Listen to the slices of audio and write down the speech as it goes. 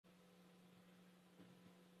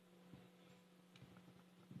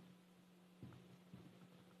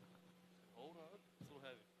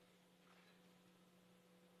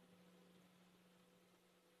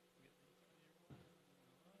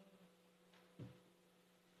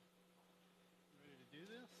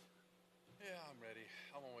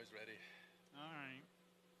I'm always ready. All right.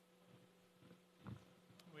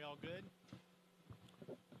 We all good?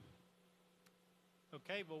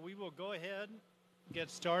 Okay, well, we will go ahead and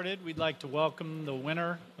get started. We'd like to welcome the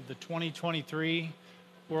winner of the 2023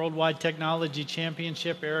 Worldwide Technology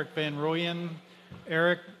Championship, Erik Van Rooyen.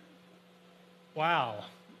 Erik, wow,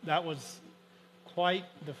 that was quite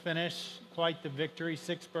the finish, quite the victory.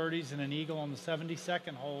 6 birdies and an eagle on the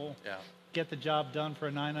 72nd hole. Yeah. Get the job done for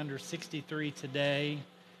a 9 under 63 today.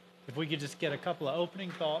 If we could just get a couple of opening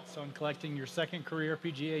thoughts on collecting your second career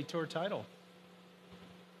PGA Tour title.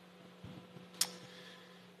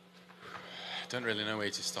 Don't really know where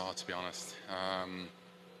to start, to be honest.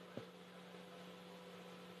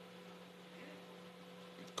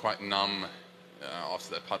 Quite numb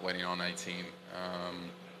after that putt winning on 18.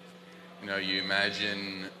 You know, you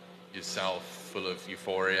imagine yourself full of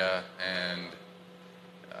euphoria and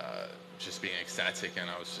just being ecstatic, and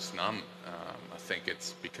I was just numb. I think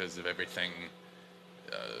it's because of everything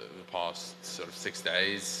the past sort of 6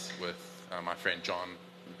 days with my friend John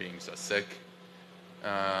being so sick.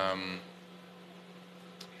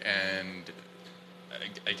 And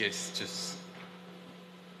I guess just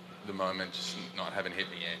the moment just not having hit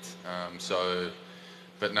me yet.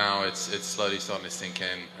 But now it's slowly starting to sink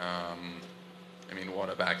in. I mean, what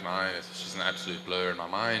a back nine. It's just an absolute blur in my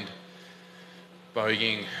mind.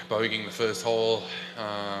 Bogeying the first hole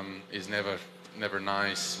is never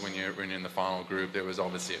nice when you're in the final group. There was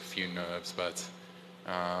obviously a few nerves, but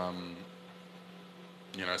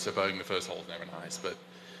you know, so bogeying the first hole is never nice. But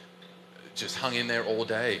just hung in there all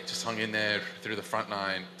day. Just hung in there through the front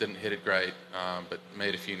nine. Didn't hit it great, but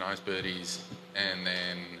made a few nice birdies. And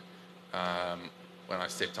then when I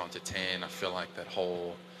stepped onto 10, I feel like that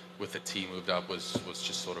hole with the tee moved up was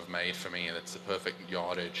just sort of made for me. That's the perfect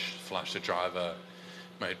yardage. Flushed the driver,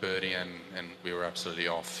 made birdie, and we were absolutely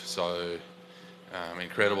off. So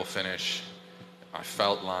incredible finish. I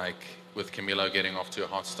felt like with Camilo getting off to a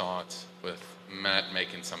hot start, with Matt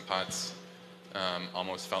making some putts,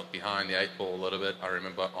 almost felt behind the 8 ball a little bit. I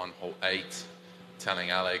remember on hole 8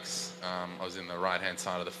 telling Alex I was in the right-hand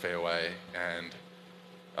side of the fairway, and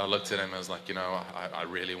I looked at him and I was like, you know, I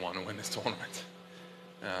really want to win this tournament.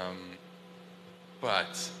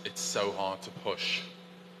 But it's so hard to push.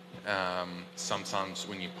 Sometimes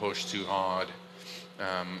when you push too hard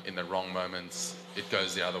in the wrong moments, it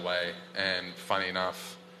goes the other way. And funny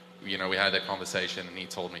enough, you know, we had that conversation and he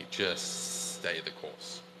told me, just stay the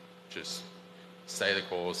course. Just stay the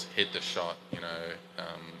course, hit the shot, you know,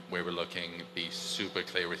 where we're looking, be super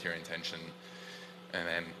clear with your intention. And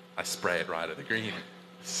then I spray it right at the green.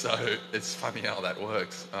 So it's funny how that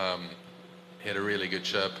works. Hit a really good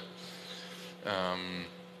chip. And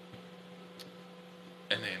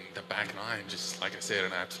then the back nine, just like I said,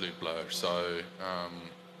 an absolute blur. So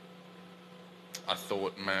I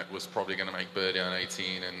thought Matt was probably going to make birdie on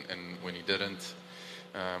 18, and when he didn't,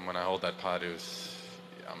 when I hold that putt, it was,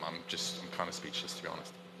 I'm kind of speechless, to be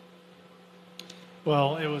honest.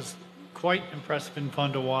 Well, it was quite impressive and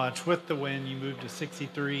fun to watch. With the win, you moved to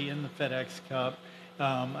 63 in the FedEx Cup.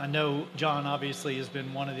 I know John obviously has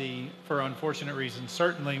been one of the, for unfortunate reasons,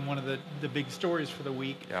 certainly one of the big stories for the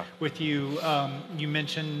week. Yeah. With you. You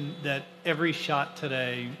mentioned that every shot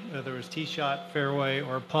today, whether it was tee shot, fairway,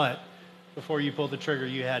 or putt, before you pulled the trigger,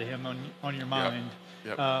 you had him on your mind.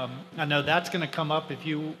 Yep. I know that's going to come up. If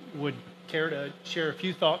you would care to share a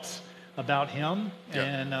few thoughts about him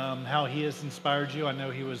and how he has inspired you. I know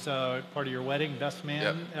he was part of your wedding, best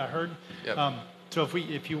man, I heard. Yep. So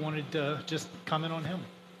if you wanted to just comment on him.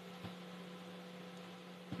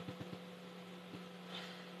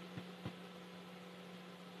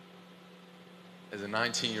 As a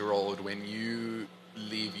 19-year-old, when you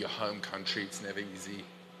leave your home country, it's never easy.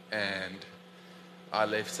 And I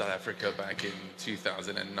left South Africa back in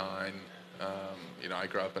 2009. You know, I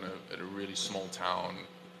grew up in a really small town.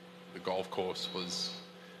 The golf course was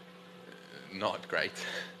not great.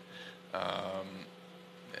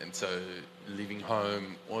 And so leaving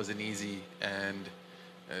home wasn't easy. And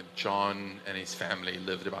John and his family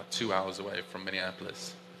lived about 2 hours away from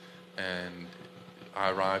Minneapolis. And I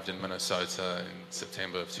arrived in Minnesota in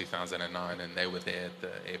September of 2009, and they were there at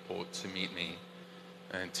the airport to meet me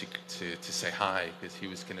and to say hi, because he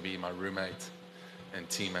was going to be my roommate and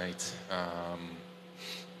teammate.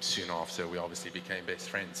 Soon after, we obviously became best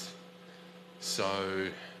friends. So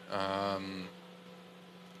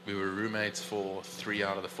we were roommates for 3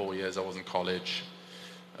 out of the 4 years I was in college.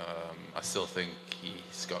 I still think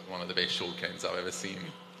he's got one of the best short games I've ever seen.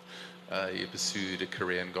 He pursued a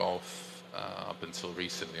career in golf up until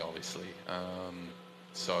recently, obviously.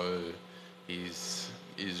 So he's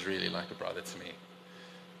really like a brother to me.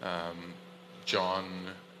 John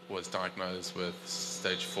was diagnosed with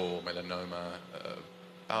stage 4 melanoma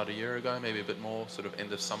about a year ago, maybe a bit more, sort of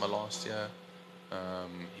end of summer last year.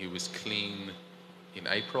 He was clean in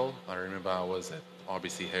April. I remember I was at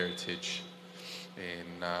RBC Heritage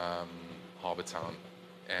in Harbour Town,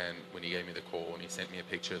 and when he gave me the call and he sent me a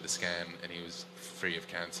picture of the scan, and he was free of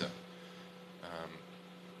cancer.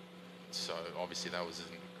 So obviously that was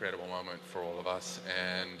an incredible moment for all of us,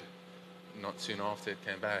 and not soon after it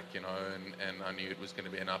came back, you know, and I knew it was going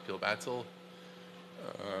to be an uphill battle.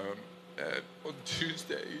 And on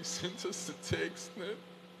Tuesday he sent us a text that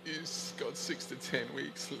he's got 6 to 10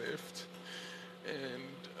 weeks left, and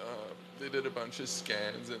they did a bunch of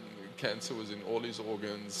scans, and cancer was in all his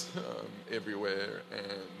organs, everywhere,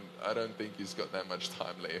 and I don't think he's got that much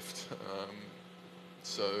time left.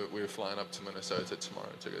 So we're flying up to Minnesota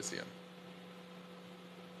tomorrow to go see him.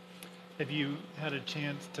 Have you had a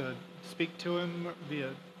chance to speak to him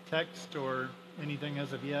via text or anything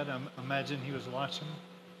as of yet? I imagine he was watching.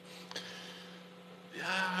 Yeah,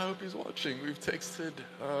 I hope he's watching. We've texted.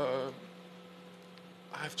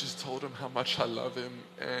 I've just told him how much I love him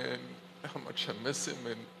and how much I miss him,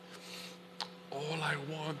 and all I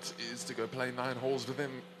want is to go play 9 holes with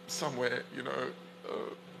him somewhere, you know.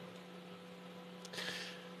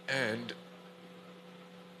 And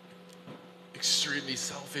extremely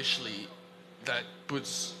selfishly, that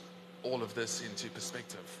puts all of this into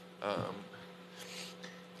perspective.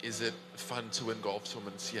 Is it fun to win golf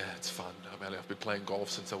tournaments? Yeah, it's fun. I mean, I've been playing golf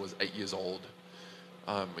since I was 8 years old.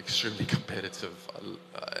 I'm extremely competitive,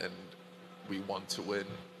 and we want to win.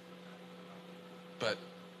 But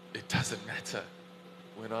it doesn't matter.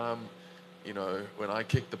 When when I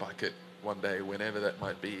kick the bucket one day, whenever that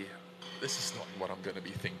might be, this is not what I'm going to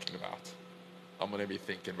be thinking about. I'm going to be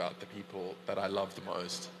thinking about the people that I love the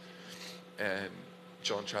most. And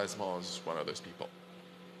John Trasmar is one of those people.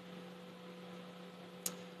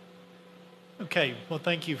 Okay, well,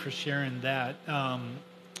 thank you for sharing that.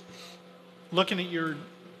 Looking at your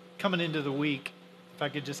coming into the week, if I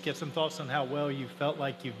could just get some thoughts on how well you felt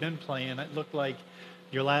like you've been playing. It looked like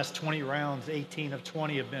your last 20 rounds, 18 of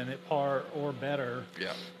 20 have been at par or better.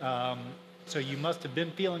 Yeah. So you must have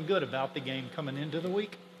been feeling good about the game coming into the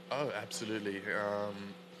week. Oh, absolutely.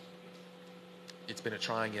 It's been a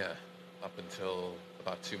trying year up until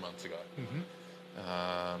about 2 months ago.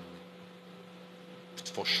 Mm-hmm.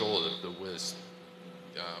 For sure, the worst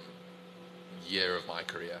year of my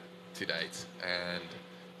career to date, and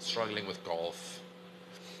struggling with golf,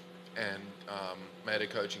 and made a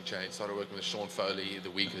coaching change, started working with Sean Foley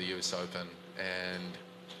the week of the US Open, and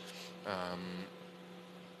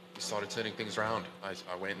we started turning things around.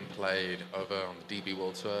 I went and played over on the DB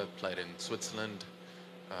World Tour, played in Switzerland.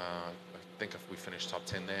 I think we finished top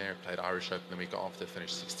 10 there, played Irish Open the week after,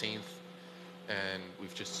 finished 16th, and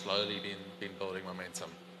we've just slowly been building momentum.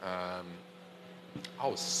 I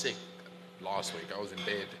was sick last week. I was in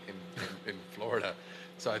bed in Florida,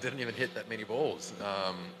 so I didn't even hit that many balls.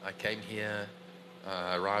 I came here,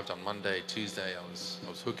 arrived on Monday, Tuesday, I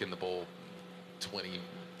was hooking the ball 20,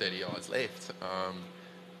 30 yards left.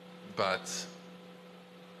 But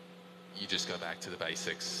you just go back to the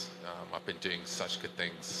basics. I've been doing such good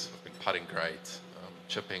things. I've been putting great.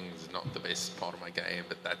 Chipping is not the best part of my game,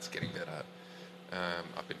 but that's getting better.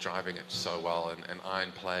 I've been driving it so well, and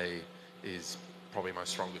iron play is probably my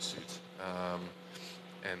strongest suit.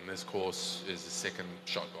 And this course is a second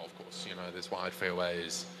shot golf course. You know, there's wide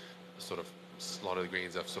fairways, sort of a lot of the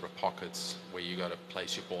greens have sort of pockets where you got to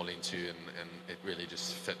place your ball into, and it really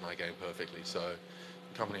just fit my game perfectly. So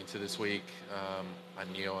coming into this week, I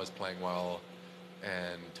knew I was playing well,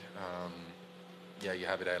 and yeah, you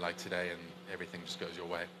have a day like today and everything just goes your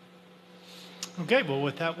way. Okay, well,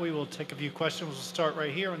 with that, we will take a few questions. We'll start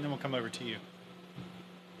right here, and then we'll come over to you.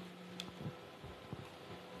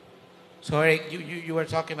 So Erik, you were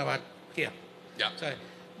talking about here. Yeah. So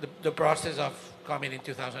the process of coming in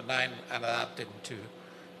 2009 and adapting to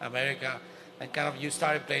America, and kind of you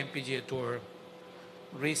started playing PGA Tour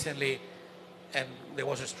recently, and there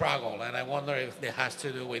was a struggle, and I wonder if that has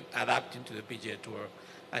to do with adapting to the PGA Tour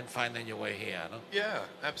and finding your way here, no? Yeah,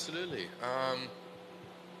 absolutely.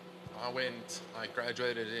 I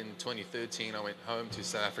graduated in 2013. I went home to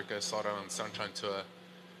South Africa, started on the Sunshine Tour.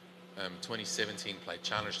 2017 played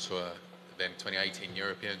Challenge Tour, then 2018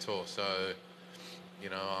 European Tour. So, you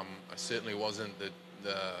know, I certainly wasn't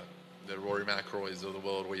the Rory McIlroys of the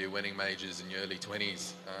world where you're winning majors in your early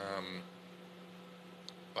 20s.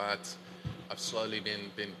 But I've slowly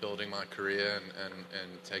been building my career and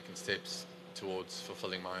taking steps towards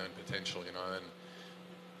fulfilling my own potential, you know. And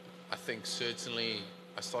I think certainly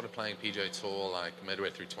I started playing PGA Tour like midway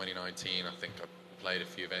through 2019. I think I played a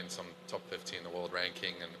few events. I'm top 50 in the world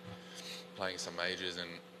ranking and playing some majors. And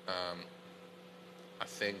I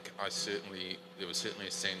think there was certainly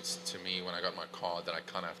a sense to me when I got my card that I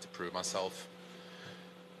kind of have to prove myself.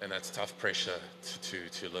 And that's tough pressure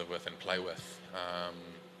to live with and play with,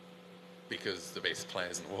 because the best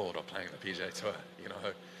players in the world are playing the PGA Tour, you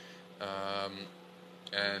know.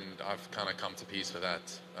 And I've kind of come to peace with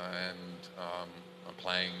that. I'm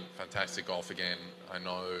playing fantastic golf again. I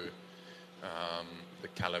know the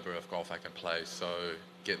caliber of golf I can play, so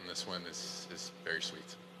getting this win is very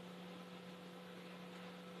sweet.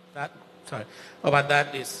 About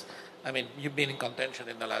that is, I mean, you've been in contention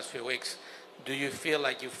in the last few weeks. Do you feel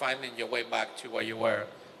like you're finding your way back to where you were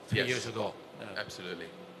 3 years ago? Yeah. Absolutely.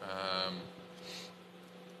 I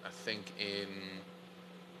think in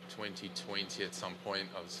 2020 at some point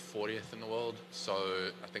I was 40th in the world, so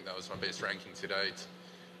I think that was my best ranking to date.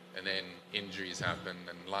 And then injuries happen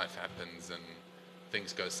and life happens and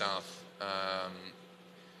things go south.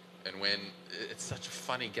 And when it's such a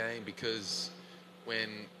funny game, because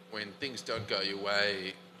when things don't go your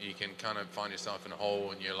way, you can kind of find yourself in a hole,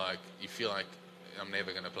 and you feel like I'm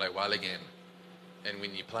never going to play well again. And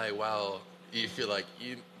when you play well, you feel like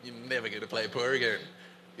you're never going to play poor again,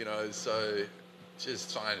 you know. So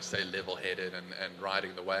just trying to stay level-headed and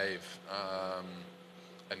riding the wave,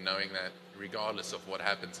 and knowing that regardless of what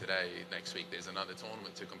happens today, next week there's another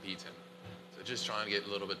tournament to compete in. So just trying to get a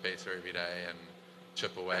little bit better every day and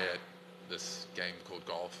chip away at this game called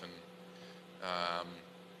golf. And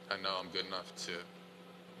I know I'm good enough to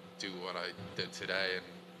do what I did today,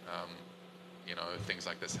 and you know, things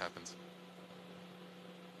like this happens.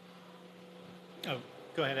 Oh,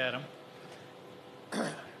 go ahead, Adam.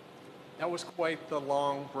 That was quite the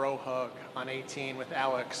long bro hug on 18 with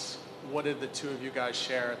Alex. What did the two of you guys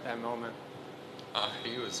share at that moment?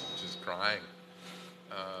 He was just crying,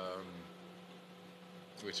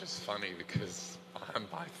 which is funny because I'm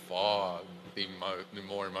by far the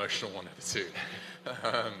more emotional one of the two.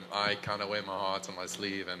 I kind of wear my heart on my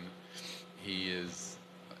sleeve, and he is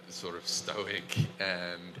sort of stoic.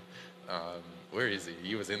 And where is he?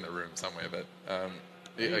 He was in the room somewhere, but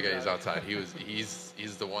okay, he's outside.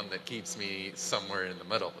 He's the one that keeps me somewhere in the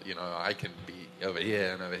middle. You know, I can be over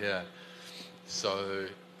here and over here. So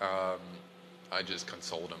I just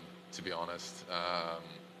consoled him, to be honest.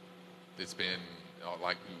 It's been,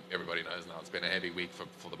 like everybody knows now, it's been a heavy week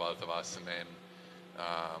for the both of us, and then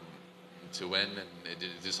to win, and it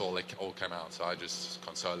just all came out. So I just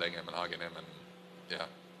consoling him and hugging him, and yeah.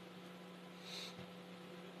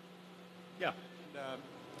 Yeah.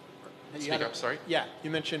 Speak up, sorry? Yeah, you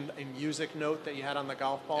mentioned a music note that you had on the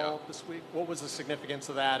golf ball this week. What was the significance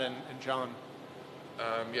of that, and John?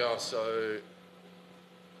 Yeah, so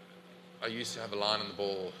I used to have a line in the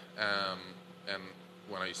ball, and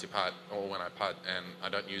when I used to putt, or when I putt, and I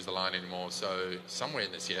don't use the line anymore. So somewhere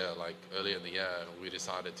in this year, like earlier in the year, we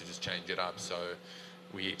decided to just change it up. So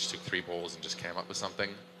we each took 3 balls and just came up with something,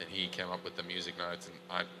 and he came up with the music notes, and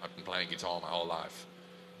I've been playing guitar my whole life.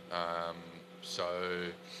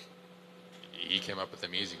 So he came up with the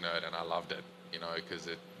music note, and I loved it, you know, because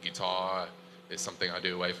guitar is something I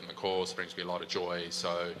do away from the course, brings me a lot of joy.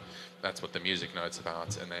 So that's what the music note's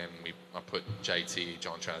about. And then I put JT,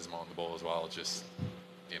 John Trasma, on the ball as well, just,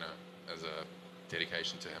 you know, as a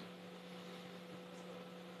dedication to him.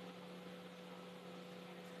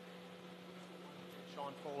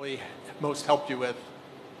 Sean Foley most helped you with?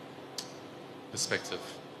 Perspective.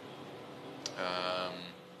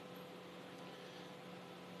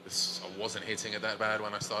 I wasn't hitting it that bad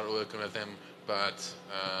when I started working with him, but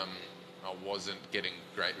I wasn't getting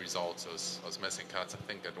great results. I was missing cuts. I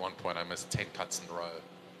think at one point I missed 10 cuts in a row.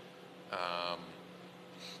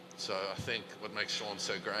 So I think what makes Sean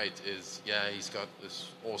so great is, yeah, he's got this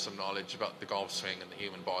awesome knowledge about the golf swing and the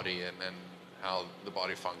human body, and how the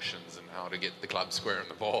body functions and how to get the club square in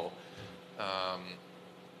the ball.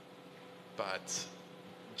 But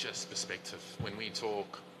just perspective. When we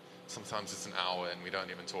talk, sometimes it's an hour and we don't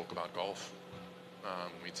even talk about golf.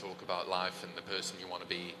 We talk about life and the person you want to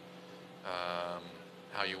be,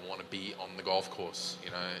 how you want to be on the golf course,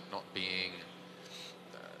 you know, not being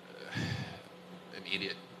an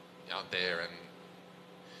idiot out there, and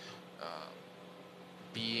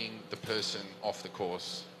being the person off the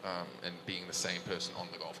course, and being the same person on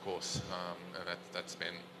the golf course. And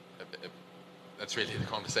that's really the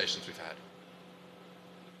conversations we've had.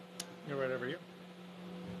 You're right over here.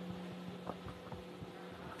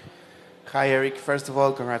 Hi, Erik. First of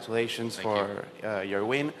all, congratulations for your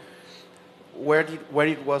win. Where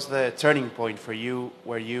was the turning point for you,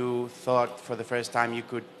 where you thought for the first time you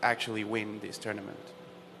could actually win this tournament?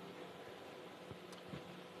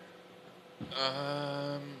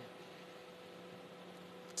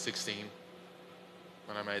 16.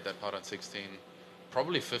 When I made that putt on 16.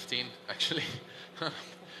 Probably 15, actually.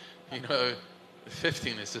 You know,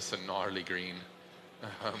 15 is just a gnarly green.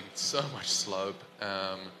 So much slope.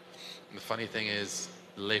 And the funny thing is,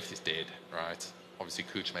 left is dead, right? Obviously,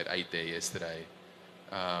 Cooch made 8 there yesterday.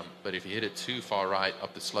 But if you hit it too far right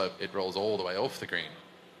up the slope, it rolls all the way off the green.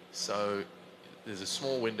 So there's a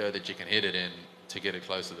small window that you can hit it in to get it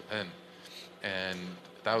close to the pin. And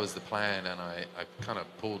that was the plan, and I kind of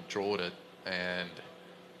drawed it, and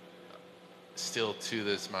still to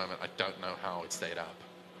this moment, I don't know how it stayed up.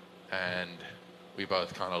 And we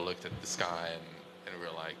both kind of looked at the sky, and we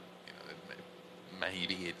were like, you know,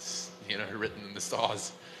 maybe it's, you know, written in the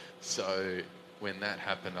stars. So when that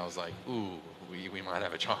happened, I was like, ooh, we might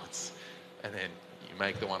have a chance. And then you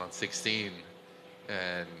make the one on 16,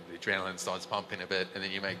 and the adrenaline starts pumping a bit, and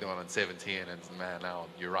then you make the one on 17, and man, now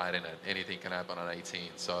you're right in it. Anything can happen on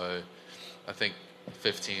 18. So I think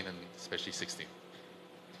 15 and especially 16.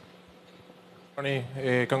 Ronnie,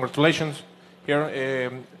 congratulations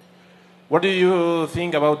here. What do you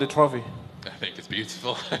think about the trophy? I think it's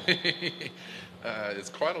beautiful. There's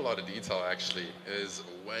quite a lot of detail, actually. There's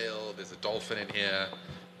a whale, there's a dolphin in here.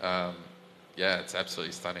 Yeah, it's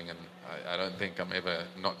absolutely stunning, and I don't think I'm ever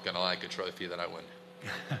not going to like a trophy that I win.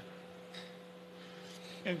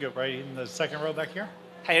 And go right in the second row back here.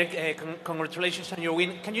 Hi, Eric, congratulations on your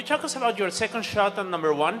win. Can you talk us about your second shot on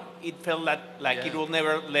number 1? It felt like it will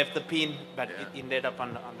never left the pin, but it ended up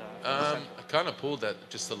on the I kind of pulled that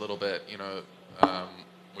just a little bit, you know.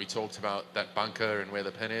 We talked about that bunker and where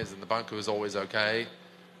the pin is, and the bunker was always okay.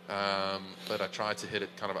 But I tried to hit it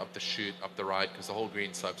kind of up the chute, up the right, because the whole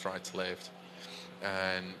green slopes right to left.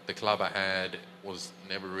 And the club I had was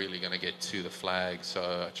never really going to get to the flag,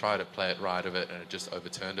 so I tried to play it right of it, and it just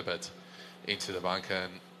overturned a bit into the bunker.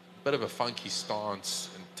 And a bit of a funky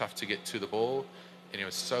stance and tough to get to the ball. And it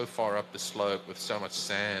was so far up the slope with so much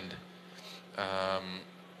sand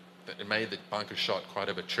that it made the bunker shot quite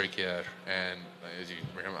a bit trickier. And as you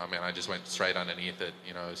remember, I mean, I just went straight underneath it.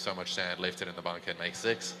 You know, so much sand, left it in the bunker and make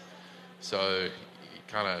 6. So you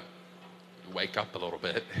kind of wake up a little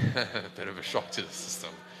bit, a bit of a shock to the system.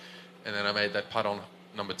 And then I made that putt on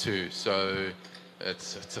number 2. So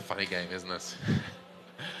it's a funny game, isn't it?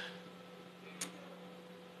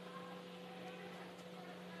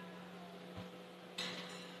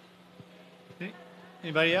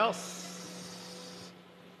 Anybody else?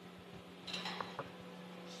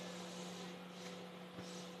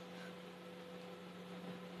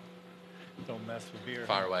 Don't mess with beer.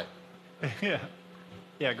 Fire away.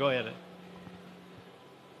 Yeah, go ahead.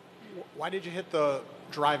 Why did you hit the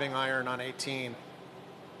driving iron on 18?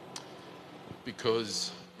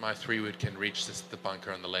 Because my 3-wood can reach the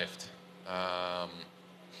bunker on the left. And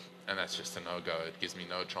that's just a no-go. It gives me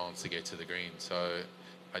no chance to get to the green. So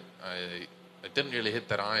I didn't really hit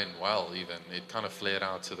that iron well, even. It kind of flared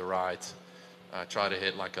out to the right. I tried to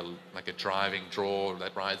hit like a driving draw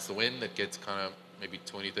that rides the wind, that gets kind of maybe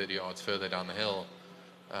 20, 30 yards further down the hill.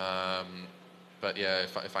 But yeah,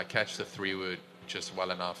 if I catch the 3-wood just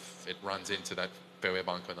well enough, it runs into that fairway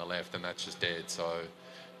bunker on the left, and that's just dead. So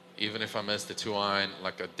even if I miss the 2-iron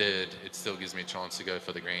like I did, it still gives me a chance to go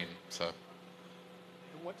for the green. So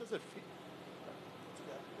what does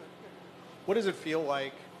it feel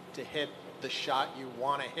like to hit the shot you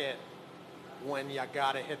want to hit when you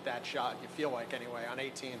got to hit that shot, you feel like, anyway, on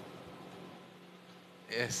 18?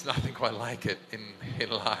 It's nothing quite like it in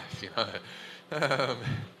life, you know.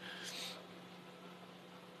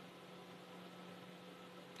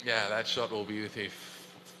 Yeah, that shot will be with me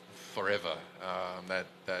forever.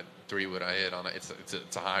 That 3-wood I hit on it,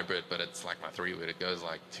 it's a hybrid, but it's like my 3-wood. It goes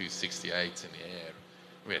like 268 in the air.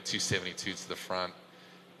 We had 272 to the front,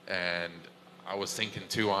 and I was thinking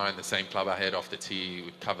 2-iron, the same club I had off the tee,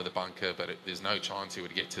 would cover the bunker, but there's no chance he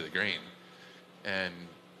would get to the green. And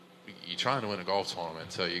you're trying to win a golf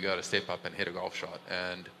tournament, so you got to step up and hit a golf shot.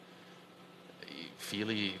 And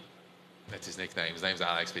Feely, that's his nickname. His name's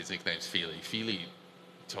Alex, but his nickname's Feely. Feely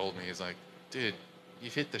told me, he's like, dude,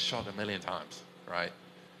 you've hit the shot 1,000,000 times, right?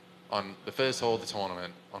 On the first hole of the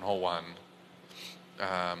tournament, on hole 1,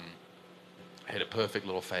 I hit a perfect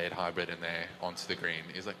little fade hybrid in there onto the green.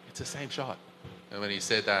 He's like, it's the same shot. And when he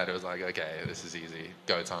said that, it was like, okay, this is easy.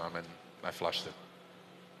 Go time, and I flushed it.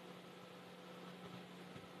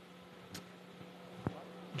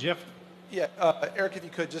 Jeff? Yeah, Eric, if you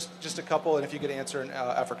could, just a couple, and if you could answer in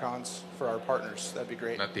Afrikaans for our partners, that'd be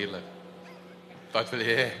great. Natuurlijk. Wat wil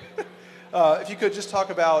je? If you could just talk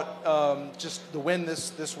about just the win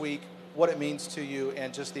this week, what it means to you,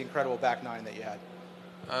 and just the incredible back 9 that you had.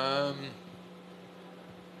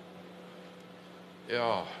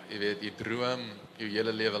 Ja, jy weet, jy droom jou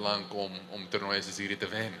hele lewe lank om toernooie soos hierdie te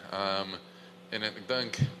wen. En ek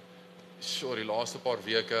dink, die laaste paar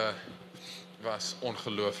weke was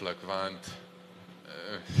ongelooflik, want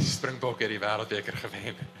Springbok het die wêreldbeker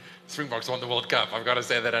gewen. Springboks won the World Cup. I've got to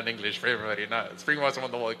say that in English for everybody. No, Springboks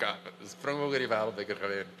won the World Cup. Springbok het die wêreldbeker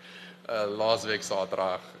gewen. Laasweek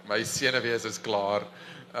Saterdag. My senuwees is klaar.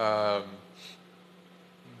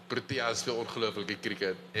 Protea speel ongelooflike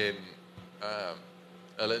cricket en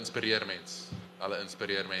hulle inspireer mens. Hulle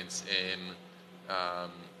inspireer mens en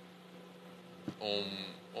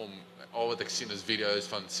om al wat ek sien is video's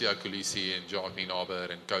van Sia Kolisi en Jacques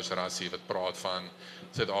Naber en Coach Rassie wat praat van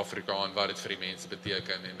Suid-Afrika en wat dit vir die mense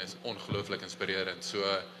beteken en is ongelooflik inspirerend. So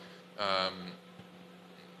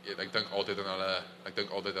ek dink altyd aan hulle, ek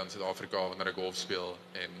dink altyd aan Suid-Afrika wanneer ek golf speel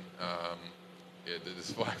en dit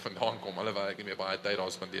is waar ek vandaan kom, alhoewel ek nie meer baie tyd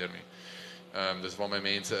daar spandeer nie. Dis waar my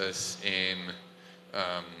mense is en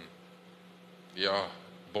ja,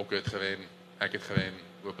 Bokke het gewen, ek het gewen,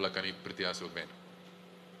 hopelik kan die Proteas ook wen.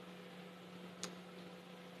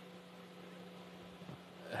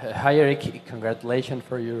 Hi Eric, congratulations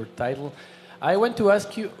for your title. I want to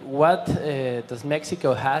ask you, what does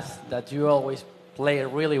Mexico has that you always play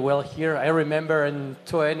really well here? I remember in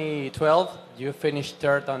 2012, you finished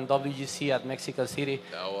third on WGC at Mexico City.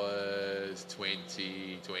 That was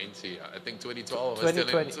 2020. I think 2012.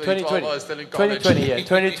 2020, I was still in college. 2020, yeah,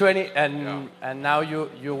 2020, and now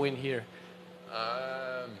you win here.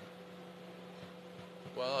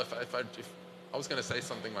 Well, if I was going to say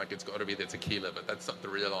something like it's got to be the tequila, but that's not the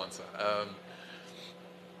real answer.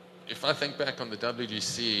 If I think back on the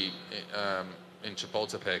WGC in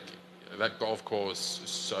Chapultepec, that golf course is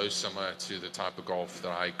so similar to the type of golf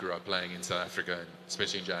that I grew up playing in South Africa,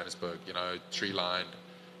 especially in Johannesburg. You know, tree-lined,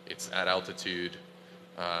 it's at altitude,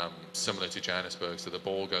 similar to Johannesburg. So the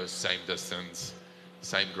ball goes same distance,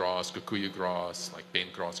 same grass, kikuyu grass, like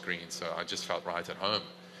bent grass green. So I just felt right at home.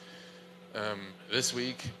 This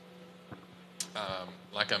week,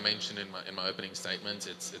 like I mentioned in my opening statement,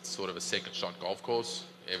 it's sort of a second shot golf course.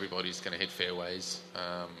 Everybody's going to hit fairways.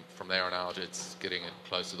 From there on out, it's getting it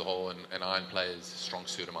close to the hole, and iron play is a strong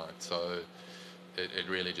suit of mine. So it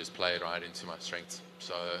really just played right into my strengths.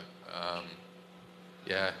 So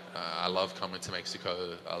yeah, I love coming to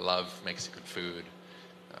Mexico. I love Mexican food.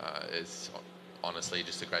 It's honestly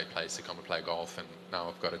just a great place to come and play golf, and now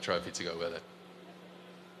I've got a trophy to go with it.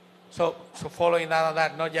 So following that on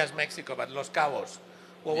that, not just Mexico, but Los Cabos.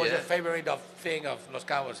 What was your favorite thing of Los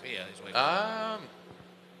Cabos here this week?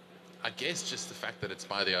 I guess just the fact that it's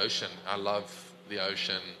by the ocean. I love the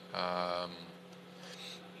ocean.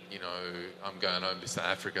 You know, I'm going home to South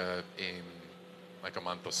Africa in like a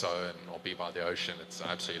month or so, and I'll be by the ocean.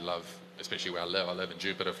 I absolutely love, especially where I live. I live in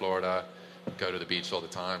Jupiter, Florida. Go to the beach all the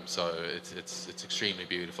time, so it's extremely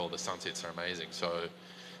beautiful. The sunsets are amazing. So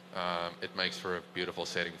it makes for a beautiful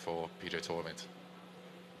setting for PGA Tour events.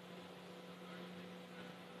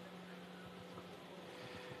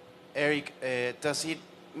 Eric, does it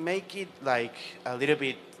make it like a little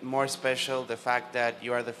bit more special, the fact that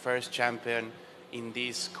you are the first champion in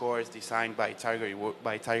this course designed by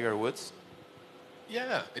Tiger Woods?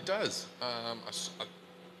 Yeah, it does. I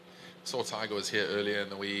saw Tiger was here earlier in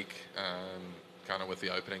the week, kind of with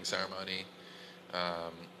the opening ceremony.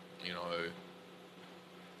 You know,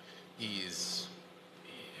 he's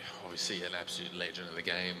obviously an absolute legend of the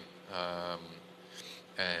game,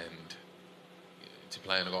 and to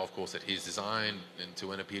play on a golf course that he's designed and to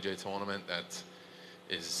win a PGA tournament that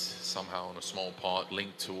is somehow in a small part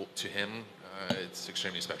linked to him, it's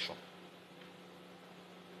extremely special.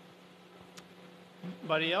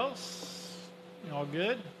 Anybody else? You all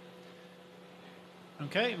good?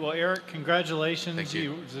 Okay, well, Eric, congratulations. Thank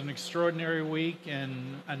you. It was an extraordinary week,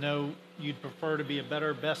 and I know you'd prefer to be a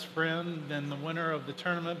better best friend than the winner of the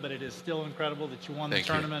tournament, but it is still incredible that you won the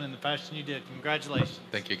tournament in the fashion you did. Congratulations.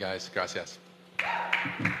 Thank you, guys. Gracias. You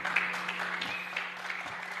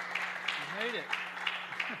made it.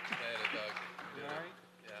 Made it, Doug. You all right?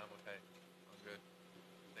 Yeah, I'm okay. I'm good.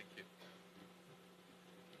 Thank you.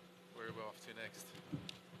 Where are we off to next?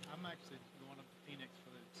 I'm actually going up to Phoenix for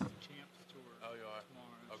the Champs Tour. Oh, you are?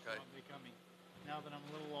 Tomorrow. Okay. So I'll be coming. Now that I'm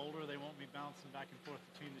a little older, they won't be bouncing back and forth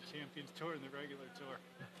between the Champions Tour and the regular tour.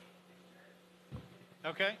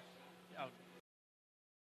 Okay.